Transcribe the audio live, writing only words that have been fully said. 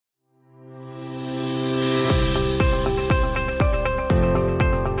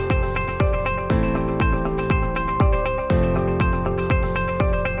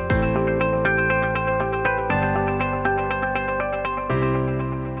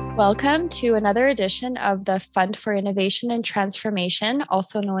Welcome to another edition of the Fund for Innovation and Transformation,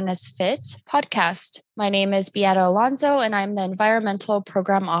 also known as FIT, podcast. My name is Beata Alonso, and I'm the Environmental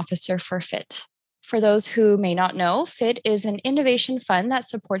Program Officer for FIT. For those who may not know, FIT is an innovation fund that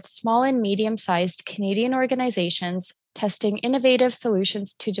supports small and medium-sized Canadian organizations testing innovative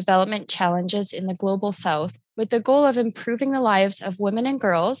solutions to development challenges in the Global South, with the goal of improving the lives of women and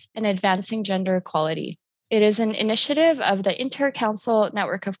girls and advancing gender equality. It is an initiative of the Inter-Council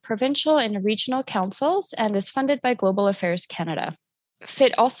Network of Provincial and Regional Councils and is funded by Global Affairs Canada.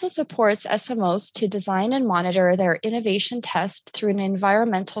 FIT also supports SMOs to design and monitor their innovation test through an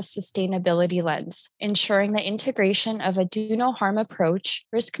environmental sustainability lens, ensuring the integration of a do-no-harm approach,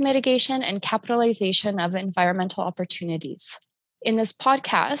 risk mitigation, and capitalization of environmental opportunities. In this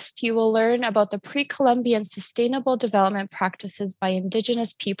podcast, you will learn about the pre-Columbian sustainable development practices by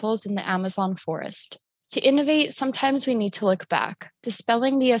Indigenous peoples in the Amazon forest. To innovate, sometimes we need to look back.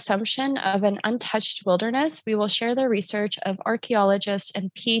 Dispelling the assumption of an untouched wilderness, we will share the research of archaeologist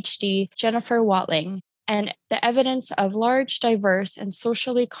and PhD Jennifer Watling and the evidence of large, diverse, and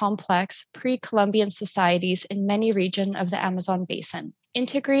socially complex pre-Columbian societies in many regions of the Amazon basin.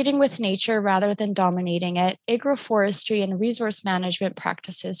 Integrating with nature rather than dominating it, agroforestry and resource management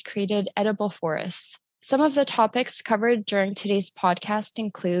practices created edible forests. Some of the topics covered during today's podcast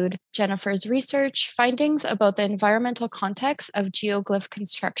include Jennifer's research, findings about the environmental context of geoglyph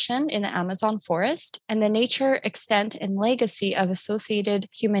construction in the Amazon forest, and the nature, extent, and legacy of associated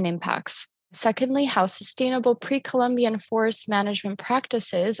human impacts. Secondly, how sustainable pre-Columbian forest management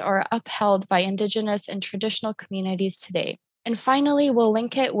practices are upheld by Indigenous and traditional communities today. And finally, we'll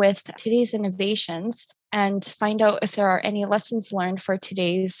link it with today's innovations and find out if there are any lessons learned for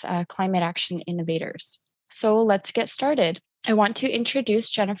today's climate action innovators. So let's get started. I want to introduce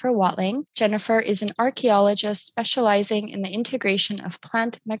Jennifer Watling. Jennifer is an archaeologist specializing in the integration of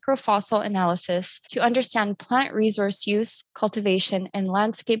plant microfossil analysis to understand plant resource use, cultivation, and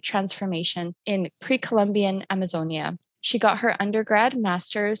landscape transformation in pre-Columbian Amazonia. She got her undergrad,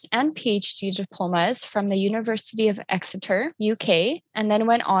 master's, and PhD diplomas from the University of Exeter, UK, and then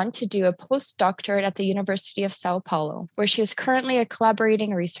went on to do a postdoctorate at the University of Sao Paulo, where she is currently a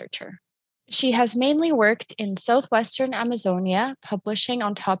collaborating researcher. She has mainly worked in southwestern Amazonia, publishing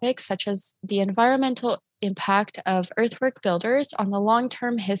on topics such as the environmental impact of earthwork builders on the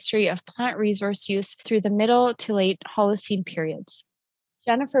long-term history of plant resource use through the Middle to late Holocene periods.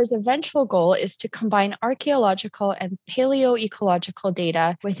 Jennifer's eventual goal is to combine archaeological and paleoecological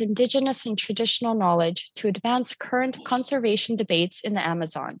data with Indigenous and traditional knowledge to advance current conservation debates in the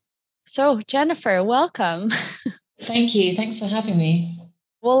Amazon. So, Jennifer, welcome. Thank you. Thanks for having me.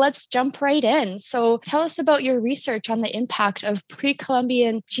 Well, let's jump right in. So tell us about your research on the impact of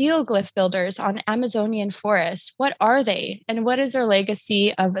pre-Columbian geoglyph builders on Amazonian forests. What are they, and what is their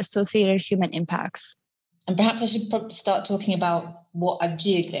legacy of associated human impacts? And perhaps I should start talking about what are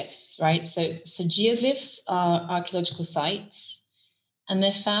geoglyphs, right? So geoglyphs are archaeological sites, and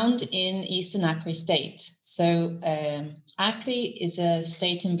they're found in Eastern Acre State. So Acre is a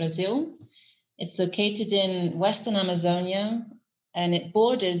state in Brazil. It's located in Western Amazonia, and it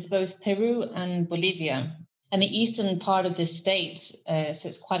borders both Peru and Bolivia. And the eastern part of this state, so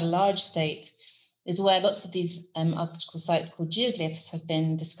it's quite a large state, is where lots of these archaeological sites called geoglyphs have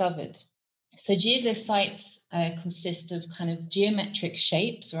been discovered. So geoglyph sites consist of kind of geometric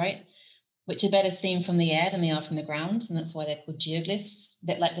shapes, right, which are better seen from the air than they are from the ground, and that's why they're called geoglyphs, a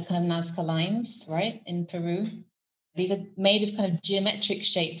bit like the kind of Nazca lines, right, in Peru. These are made of kind of geometric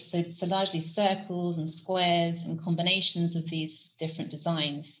shapes, so largely circles and squares and combinations of these different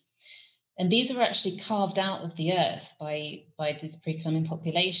designs. And these are actually carved out of the earth by these pre-Columbian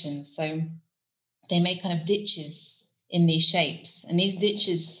populations. So they make kind of ditches in these shapes. And these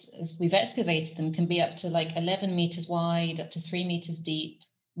ditches, as we've excavated them, can be up to like 11 meters wide, up to 3 meters deep,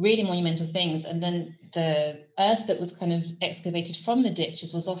 really monumental things. And then the earth that was kind of excavated from the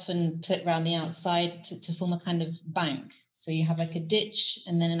ditches was often put around the outside to form a kind of bank. So you have like a ditch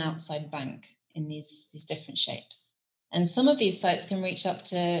and then an outside bank in these different shapes. And some of these sites can reach up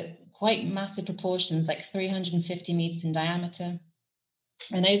to quite massive proportions, like 350 meters in diameter.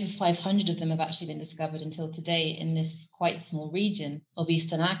 And over 500 of them have actually been discovered until today in this quite small region of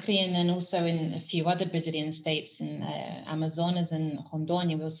Eastern Acre, and then also in a few other Brazilian states in Amazonas and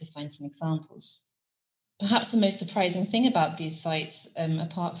Rondônia, we also find some examples. Perhaps the most surprising thing about these sites,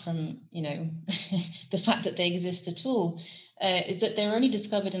 apart from, the fact that they exist at all, is that they were only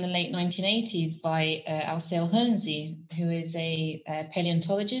discovered in the late 1980s by Alceu Hernzi, who is a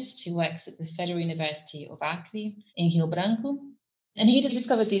paleontologist who works at the Federal University of Acre in Rio Branco. And he just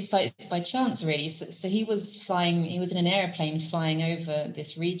discovered these sites by chance, really. So he was in an airplane flying over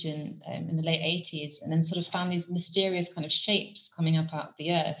this region in the late 80s, and then sort of found these mysterious kind of shapes coming up out of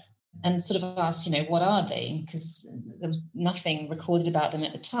the earth, and sort of asked, what are they? Because there was nothing recorded about them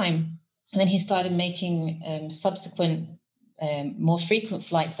at the time. And then he started making subsequent, more frequent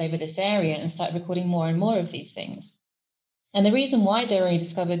flights over this area and started recording more and more of these things. And the reason why they were only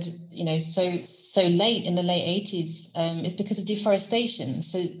discovered, so late in the late 80s is because of deforestation.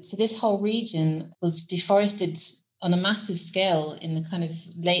 So this whole region was deforested on a massive scale in the kind of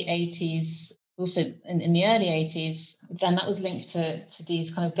late 80s, also in the early 80s. Then that was linked to these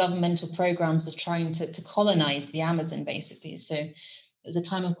kind of governmental programs of trying to colonize the Amazon, basically. So it was a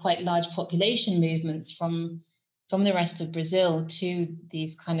time of quite large population movements from the rest of Brazil to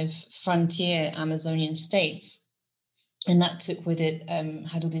these kind of frontier Amazonian states. And that took with it,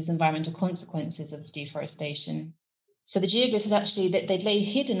 had all these environmental consequences of deforestation. So the geoglyphs is actually that they lay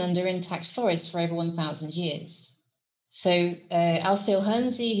hidden under intact forests for over 1,000 years. So Alceu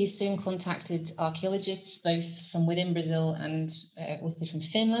Hernsey, he soon contacted archaeologists, both from within Brazil and also from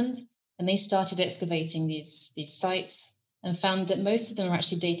Finland. And they started excavating these sites and found that most of them are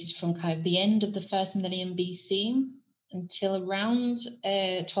actually dated from kind of the end of the first millennium BC until around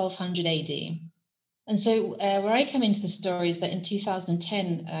 1200 AD. And so where I come into the story is that in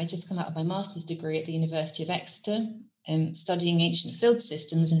 2010, I just come out of my master's degree at the University of Exeter, studying ancient field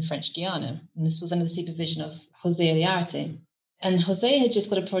systems in French Guiana. And this was under the supervision of José Eliarte. And José had just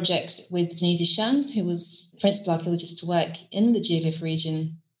got a project with Denise Ichan, who was principal archaeologist to work in the geoglyph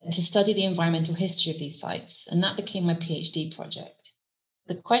region, to study the environmental history of these sites. And that became my PhD project.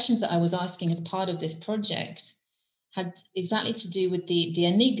 The questions that I was asking as part of this project had exactly to do with the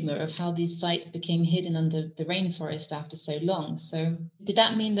enigma of how these sites became hidden under the rainforest after so long. So did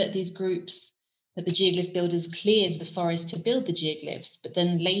that mean that these groups, that the geoglyph builders cleared the forest to build the geoglyphs, but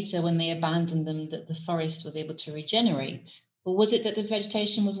then later when they abandoned them, that the forest was able to regenerate? Or was it that the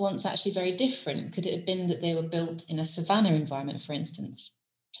vegetation was once actually very different? Could it have been that they were built in a savanna environment, for instance?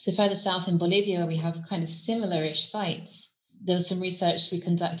 So further south in Bolivia, where we have kind of similar-ish sites, there was some research we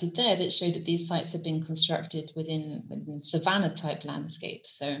conducted there that showed that these sites had been constructed within savanna-type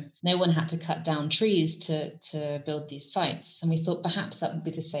landscapes. So no one had to cut down trees to build these sites. And we thought perhaps that would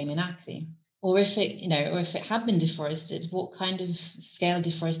be the same in Acre. Or if it had been deforested, what kind of scale of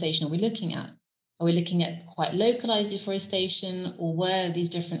deforestation are we looking at? Are we looking at quite localized deforestation, or were these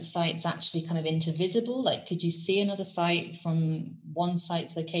different sites actually kind of intervisible? Like, could you see another site from one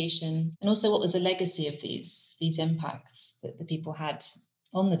site's location? And also, what was the legacy of these impacts that the people had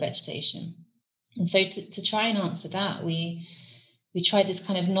on the vegetation? And so to try and answer that, we tried this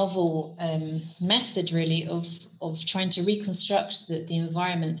kind of novel method, really, of trying to reconstruct the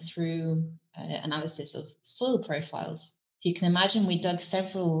environment through analysis of soil profiles. If you can imagine, we dug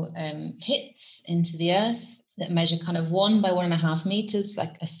several pits into the earth that measure kind of 1 by 1.5 meters,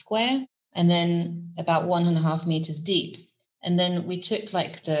 like a square, and then about 1.5 meters deep. And then we took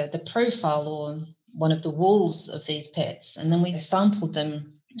like the profile or one of the walls of these pits, and then we sampled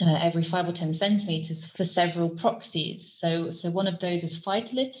them every 5 or 10 centimeters for several proxies. So one of those is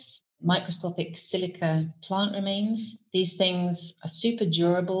phytoliths, microscopic silica plant remains. These things are super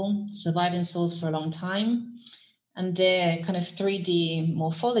durable, survive in soils for a long time. And their kind of 3D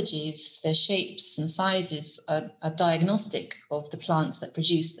morphologies, their shapes and sizes are diagnostic of the plants that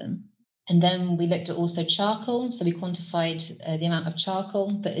produce them. And then we looked at also charcoal. So we quantified the amount of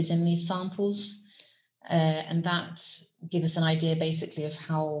charcoal that is in these samples. And that gave us an idea basically of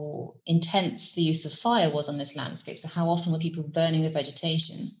how intense the use of fire was on this landscape. So how often were people burning the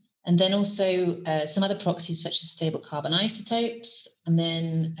vegetation? And then also some other proxies such as stable carbon isotopes, and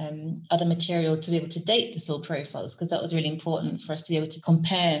then other material to be able to date the soil profiles, because that was really important for us to be able to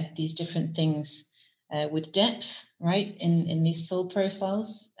compare these different things with depth, right, in these soil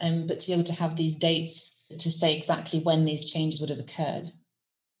profiles, but to be able to have these dates to say exactly when these changes would have occurred.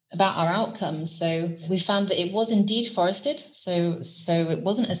 About our outcomes, so we found that it was indeed forested, so it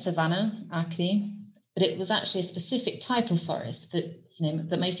wasn't a savanna, Acre, but it was actually a specific type of forest that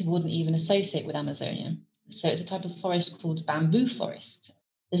that most people wouldn't even associate with Amazonia. So it's a type of forest called bamboo forest.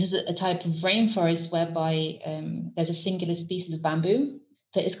 This is a type of rainforest whereby there's a singular species of bamboo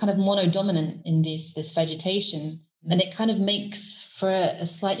that is kind of monodominant in this vegetation, and it kind of makes for a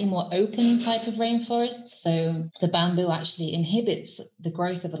slightly more open type of rainforest. So the bamboo actually inhibits the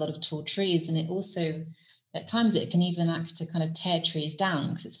growth of a lot of tall trees, and it also, at times, it can even act to kind of tear trees down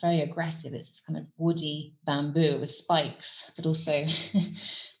because it's very aggressive. It's this kind of woody bamboo with spikes that also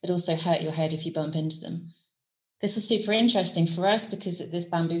hurt your head if you bump into them. This was super interesting for us because this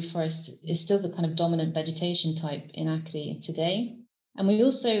bamboo forest is still the kind of dominant vegetation type in Acre today. And we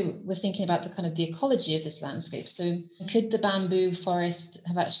also were thinking about the ecology of this landscape. So could the bamboo forest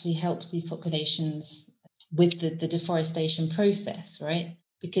have actually helped these populations with the deforestation process, right?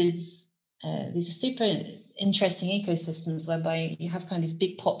 Because these are super interesting ecosystems whereby you have kind of these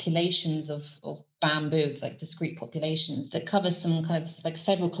big populations of bamboo, like discrete populations that cover some kind of like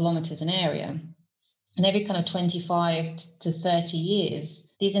several kilometers in area. And every kind of 25 to 30 years,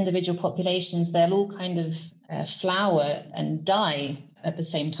 these individual populations, they'll all kind of flower and die at the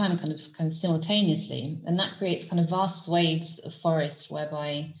same time, kind of simultaneously. And that creates kind of vast swathes of forest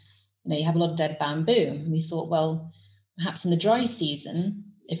whereby, you have a lot of dead bamboo. And we thought, well, perhaps in the dry season,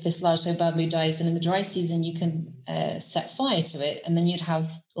 if this large-scale bamboo dies, and in the dry season, you can set fire to it, and then you'd have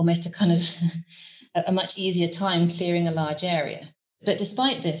almost a kind of a much easier time clearing a large area. But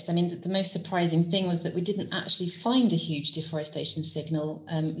despite this, I mean, the most surprising thing was that we didn't actually find a huge deforestation signal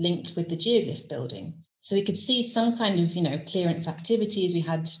linked with the geoglyph building. So we could see some kind of, clearance activities. We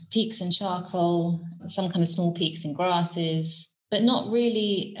had peaks in charcoal, some kind of small peaks in grasses, but not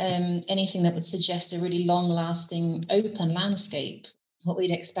really anything that would suggest a really long-lasting open landscape. What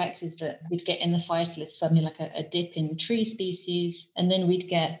we'd expect is that we'd get in the phytoliths suddenly like a dip in tree species, and then we'd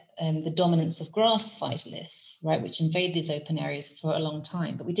get the dominance of grass phytoliths, right, which invade these open areas for a long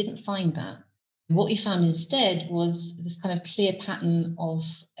time. But we didn't find that. What we found instead was this kind of clear pattern of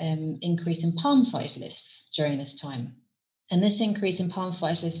increase in palm phytoliths during this time. And this increase in palm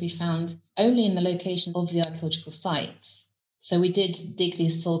phytoliths we found only in the location of the archaeological sites. So we did dig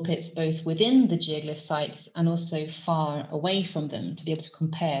these soil pits both within the geoglyph sites and also far away from them to be able to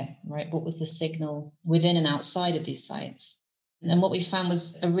compare, right, what was the signal within and outside of these sites. And what we found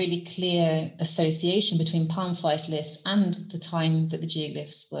was a really clear association between palm phytoliths and the time that the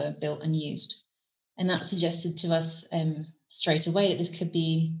geoglyphs were built and used. And that suggested to us straight away that this could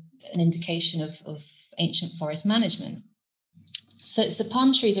be an indication of ancient forest management. So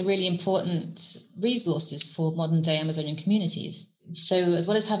palm trees are really important resources for modern day Amazonian communities. So as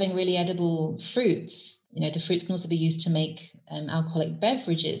well as having really edible fruits, the fruits can also be used to make alcoholic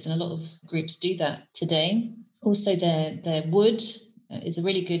beverages, and a lot of groups do that today. Also, their wood is a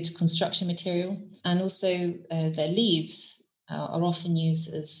really good construction material, and also their leaves are often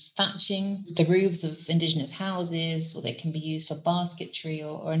used as thatching the roofs of indigenous houses, or they can be used for basketry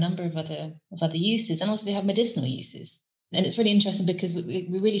or a number of other uses, and also they have medicinal uses. And it's really interesting because we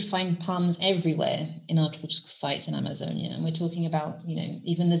really find palms everywhere in archaeological sites in Amazonia. And we're talking about,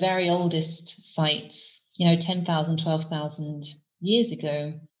 even the very oldest sites, 10,000, 12,000 years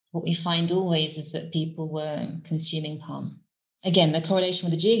ago. What we find always is that people were consuming palm. Again, the correlation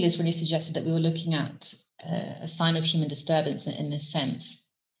with the geoglyphs really suggested that we were looking at a sign of human disturbance in this sense.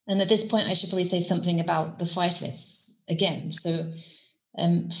 And at this point, I should probably say something about the phytoliths again. So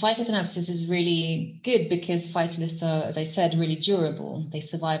phytolith analysis is really good because phytoliths are, as I said, really durable. They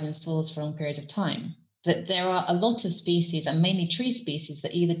survive in soils for long periods of time. But there are a lot of species, and mainly tree species,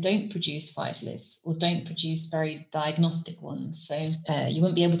 that either don't produce phytoliths or don't produce very diagnostic ones. So you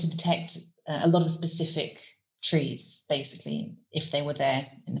won't be able to detect a lot of specific trees, basically, if they were there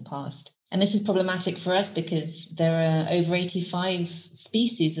in the past. And this is problematic for us because there are over 85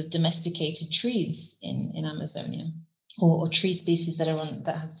 species of domesticated trees in Amazonia. Or tree species that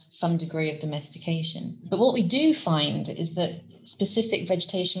have some degree of domestication. But what we do find is that specific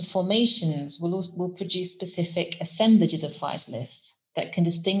vegetation formations will produce specific assemblages of phytoliths that can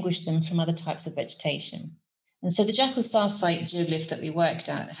distinguish them from other types of vegetation. And so the Jackal Star site geoglyph that we worked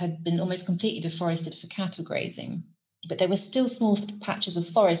at had been almost completely deforested for cattle grazing, but there were still small patches of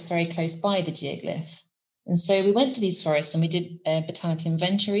forest very close by the geoglyph. And so we went to these forests and we did botanical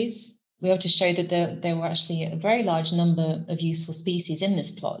inventories. We were able to show that there were actually a very large number of useful species in this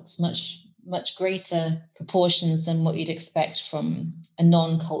plot, much greater proportions than what you'd expect from a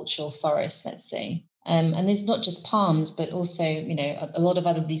non-cultural forest, let's say. And there's not just palms, but also, a lot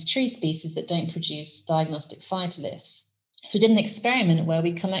of these tree species that don't produce diagnostic phytoliths. So we did an experiment where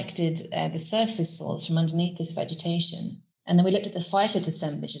we collected the surface soils from underneath this vegetation. And then we looked at the phytolith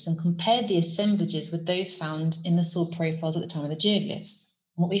assemblages and compared the assemblages with those found in the soil profiles at the time of the geoglyphs.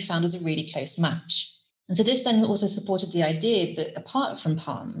 What we found was a really close match. And so this then also supported the idea that apart from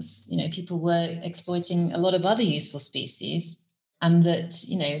palms, people were exploiting a lot of other useful species, and that,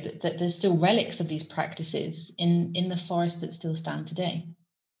 that there's still relics of these practices in the forests that still stand today.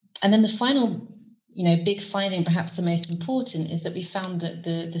 And then the final, big finding, perhaps the most important, is that we found that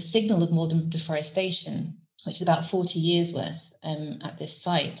the signal of modern deforestation, which is about 40 years worth at this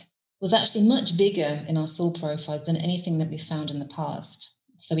site, was actually much bigger in our soil profiles than anything that we found in the past.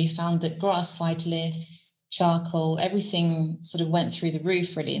 So we found that grass phytoliths, charcoal, everything sort of went through the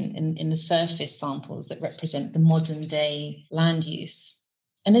roof really in the surface samples that represent the modern day land use.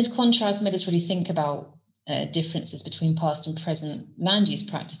 And this contrast made us really think about differences between past and present land use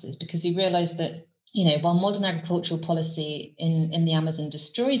practices, because we realized that, while modern agricultural policy in the Amazon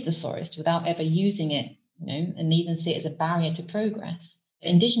destroys the forest without ever using it, and even see it as a barrier to progress,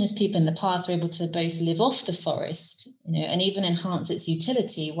 Indigenous people in the past were able to both live off the forest, and even enhance its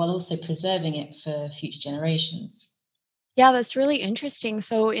utility while also preserving it for future generations. Yeah, that's really interesting.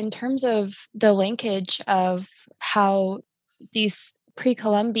 So in terms of the linkage of how these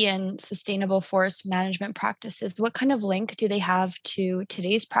pre-Columbian sustainable forest management practices, what kind of link do they have to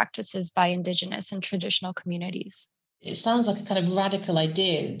today's practices by Indigenous and traditional communities? It sounds like a kind of radical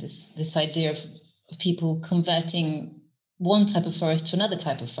idea, this idea of people converting one type of forest to another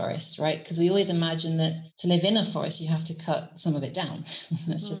type of forest, right? Because we always imagine that to live in a forest, you have to cut some of it down.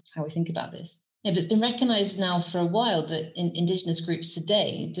 That's just how we think about this. Yeah, but it's been recognized now for a while that Indigenous groups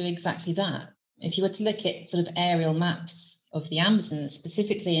today do exactly that. If you were to look at sort of aerial maps of the Amazon,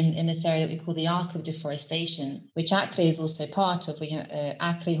 specifically in this area that we call the arc of deforestation, which ACLE is also part of, we have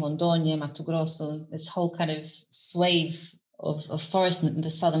ACLE, Rondônia, Mato Grosso, this whole kind of swathe of forest in the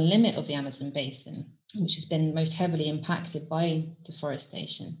southern limit of the Amazon basin, which has been most heavily impacted by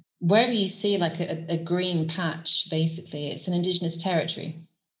deforestation. Wherever you see like a green patch, basically, it's an Indigenous territory.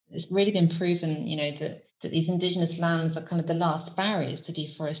 It's really been proven, that these Indigenous lands are kind of the last barriers to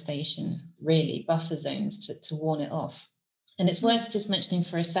deforestation, really, buffer zones to warn it off. And it's worth just mentioning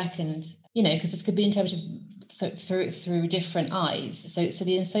for a second, because this could be interpreted through different eyes. So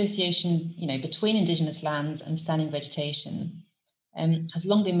the association, between Indigenous lands and standing vegetation has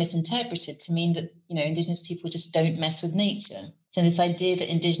long been misinterpreted to mean that, Indigenous people just don't mess with nature. So this idea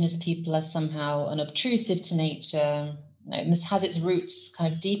that Indigenous people are somehow unobtrusive to nature, this has its roots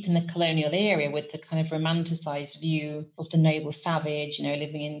kind of deep in the colonial era, with the kind of romanticized view of the noble savage,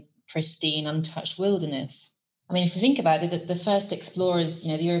 living in pristine, untouched wilderness. I mean, if you think about it, the first explorers,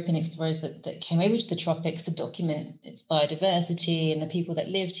 the European explorers that came over to the tropics to document its biodiversity and the people that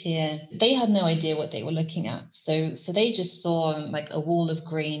lived here, they had no idea what they were looking at. So they just saw like a wall of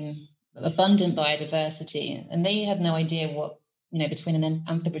green, abundant biodiversity, and they had no idea what, between an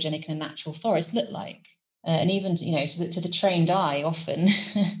anthropogenic and a natural forest looked like. And even, to the trained eye, often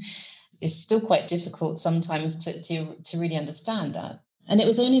it's still quite difficult sometimes to really understand that. And it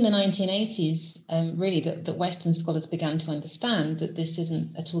was only in the 1980s, really, that Western scholars began to understand that this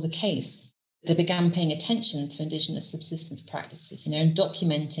isn't at all the case. They began paying attention to Indigenous subsistence practices, and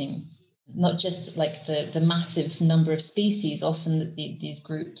documenting not just like the massive number of species often that these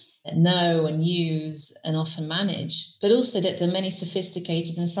groups know and use and often manage, but also that the many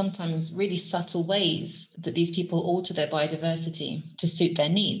sophisticated and sometimes really subtle ways that these people alter their biodiversity to suit their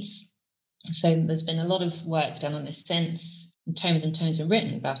needs. So there's been a lot of work done on this since. Tomes and tomes been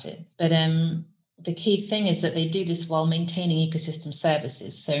written about it. But the key thing is that they do this while maintaining ecosystem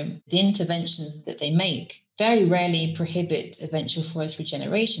services. So the interventions that they make very rarely prohibit eventual forest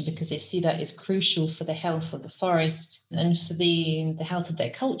regeneration, because they see that is crucial for the health of the forest and for the health of their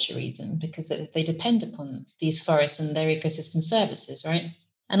culture even, because they depend upon these forests and their ecosystem services, right?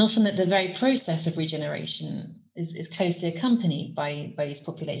 And often that the very process of regeneration is closely accompanied by these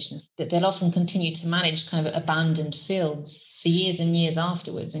populations, that they'll often continue to manage kind of abandoned fields for years and years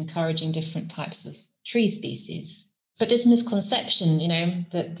afterwards, encouraging different types of tree species. But this misconception,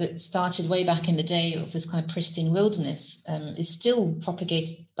 that started way back in the day of this kind of pristine wilderness is still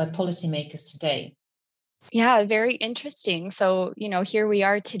propagated by policymakers today. Yeah, very interesting. So, here we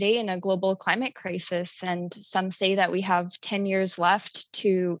are today in a global climate crisis, and some say that we have 10 years left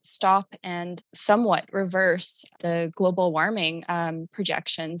to stop and somewhat reverse the global warming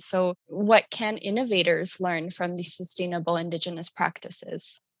projections. So, what can innovators learn from these sustainable Indigenous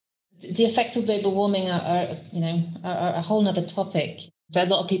practices? The effects of global warming are a whole nother topic that a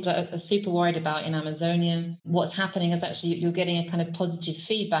lot of people are super worried about in Amazonia. What's happening is actually you're getting a kind of positive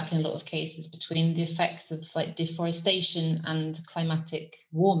feedback in a lot of cases between the effects of like deforestation and climatic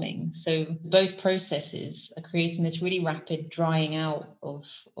warming. So both processes are creating this really rapid drying out of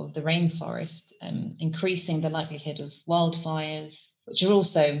the rainforest, increasing the likelihood of wildfires, which are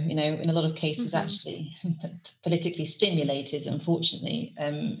also, in a lot of cases actually politically stimulated, unfortunately,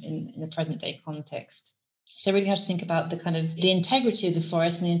 in the present day context. So really have to think about the kind of the integrity of the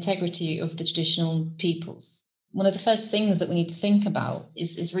forest and the integrity of the traditional peoples. One of the first things that we need to think about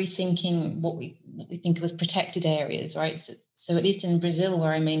is rethinking what we think of as protected areas, right? So at least in Brazil,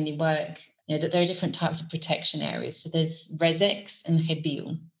 where I mainly work, that there are different types of protection areas. So there's Resex and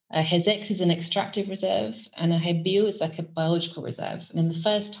Rebio. Resex is an extractive reserve, and a Rebio is like a biological reserve. And in the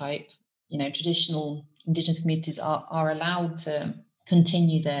first type, traditional Indigenous communities are allowed to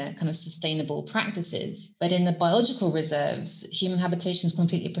continue their kind of sustainable practices. But in the biological reserves, human habitation is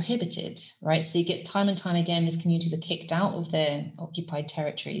completely prohibited, right? So you get time and time again, these communities are kicked out of their occupied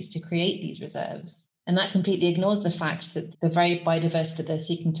territories to create these reserves. And that completely ignores the fact that the very biodiversity that they're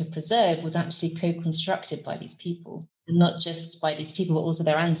seeking to preserve was actually co-constructed by these people, and not just by these people, but also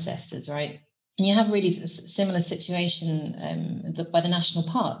their ancestors, right? And you have really similar situation by the national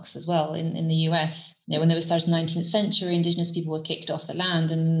parks as well in the US. When they were started in the 19th century, Indigenous people were kicked off the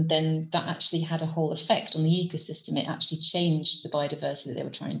land, and then that actually had a whole effect on the ecosystem. It actually changed the biodiversity that they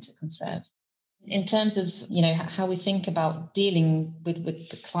were trying to conserve. In terms of how we think about dealing with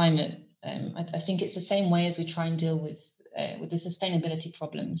the climate, I think it's the same way as we try and deal with the sustainability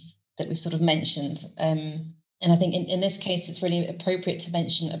problems that we've sort of mentioned. And I think in this case, it's really appropriate to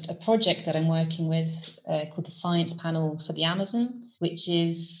mention a project that I'm working with called the Science Panel for the Amazon, which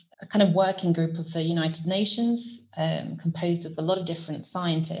is a kind of working group of the United Nations composed of a lot of different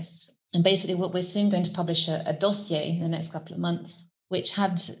scientists. And basically, we're soon going to publish a dossier in the next couple of months, which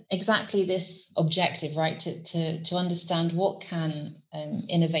had exactly this objective, right? To understand what can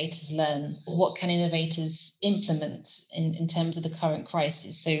innovators learn, what can innovators implement in terms of the current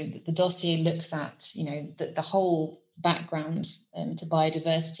crisis. So the dossier looks at, the whole background to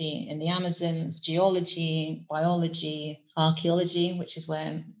biodiversity in the Amazon, geology, biology, archaeology, which is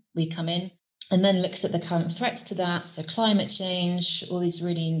where we come in. And then looks at the current threats to that, so climate change, all these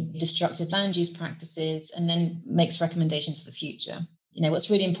really destructive land use practices, and then makes recommendations for the future. What's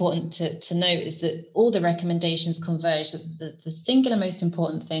really important to note is that all the recommendations converge that the singular most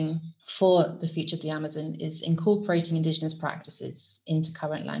important thing for the future of the Amazon is incorporating Indigenous practices into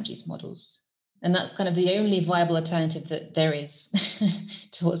current land use models. And that's kind of the only viable alternative that there is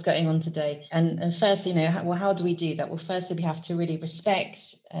to what's going on today. And firstly, how do we do that? Well, firstly, we have to really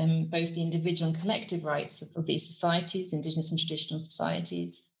respect both the individual and collective rights of these societies, Indigenous and traditional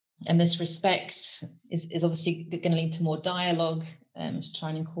societies. And this respect is obviously going to lead to more dialogue to try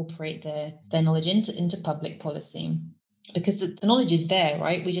and incorporate their knowledge into public policy. Because the knowledge is there,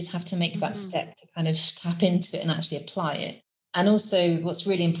 right? We just have to make that step to kind of tap into it and actually apply it. And also what's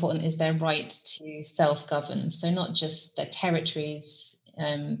really important is their right to self-govern. So not just their territories,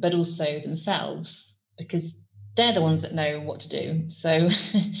 but also themselves, because they're the ones that know what to do. So,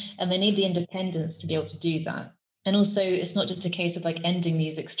 and they need the independence to be able to do that. And also, it's not just a case of ending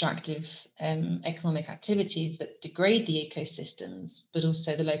these extractive economic activities that degrade the ecosystems, but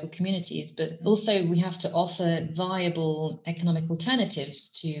also the local communities. But also, we have to offer viable economic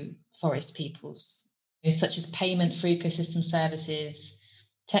alternatives to forest peoples, such as payment for ecosystem services,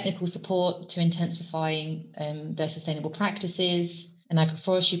 technical support to intensifying their sustainable practices, and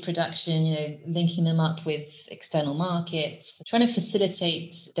agroforestry production, linking them up with external markets, trying to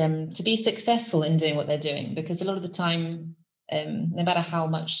facilitate them to be successful in doing what they're doing. Because a lot of the time, no matter how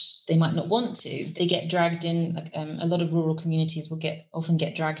much they might not want to, they get dragged in. A lot of rural communities will often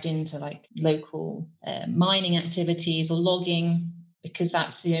get dragged into local mining activities or logging, because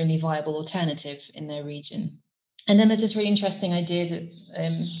that's the only viable alternative in their region. And then there's this really interesting idea that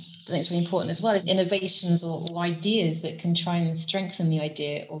I think it's really important as well, is innovations or ideas that can try and strengthen the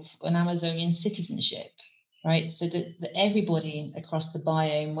idea of an Amazonian citizenship, right? So that everybody across the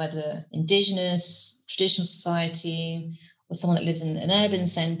biome, whether Indigenous, traditional society, or someone that lives in an urban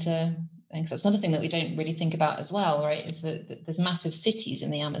centre, because that's another thing that we don't really think about as well, right, is that there's massive cities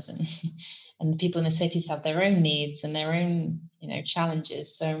in the Amazon and the people in the cities have their own needs and their own,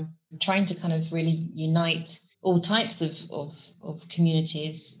 challenges. So trying to kind of really unite all types of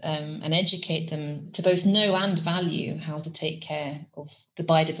communities and educate them to both know and value how to take care of the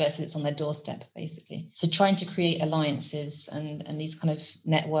biodiversity that's on their doorstep, basically. So trying to create alliances and these kind of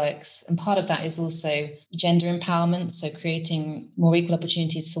networks. And part of that is also gender empowerment, so creating more equal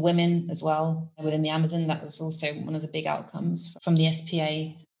opportunities for women as well within the Amazon. That was also one of the big outcomes from the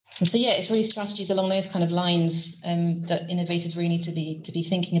SPA. And so, it's really strategies along those kind of lines that innovators really need to be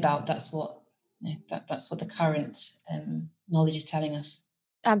thinking about. That's what the current knowledge is telling us.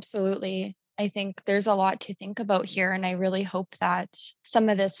 Absolutely. I think there's a lot to think about here, and I really hope that some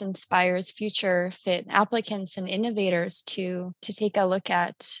of this inspires future FIT applicants and innovators to take a look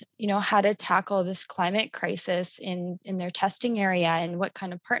at, how to tackle this climate crisis in their testing area and what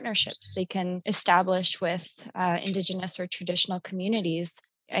kind of partnerships they can establish with Indigenous or traditional communities.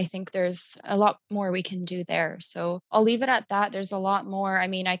 I think there's a lot more we can do there. So I'll leave it at that. There's a lot more. I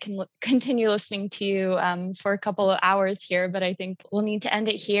mean, I can continue listening to you for a couple of hours here, but I think we'll need to end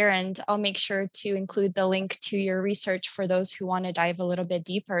it here. And I'll make sure to include the link to your research for those who want to dive a little bit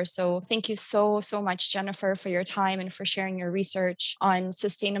deeper. So thank you so much, Jennifer, for your time and for sharing your research on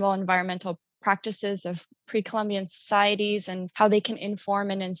sustainable environmental practices of pre-Columbian societies and how they can inform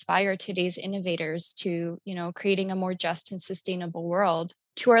and inspire today's innovators to, creating a more just and sustainable world.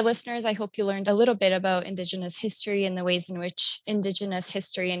 To our listeners, I hope you learned a little bit about Indigenous history and the ways in which Indigenous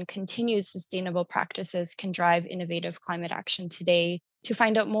history and continued sustainable practices can drive innovative climate action today. To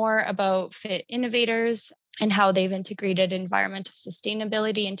find out more about FIT Innovators and how they've integrated environmental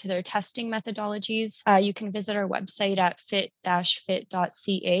sustainability into their testing methodologies, you can visit our website at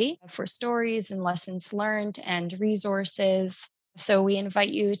fit-fit.ca for stories and lessons learned and resources. So we invite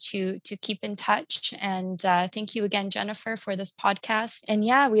you to keep in touch. And thank you again, Jennifer, for this podcast. And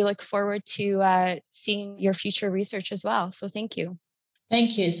yeah, we look forward to seeing your future research as well. So thank you.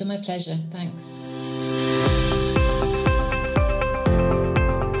 Thank you. It's been my pleasure. Thanks.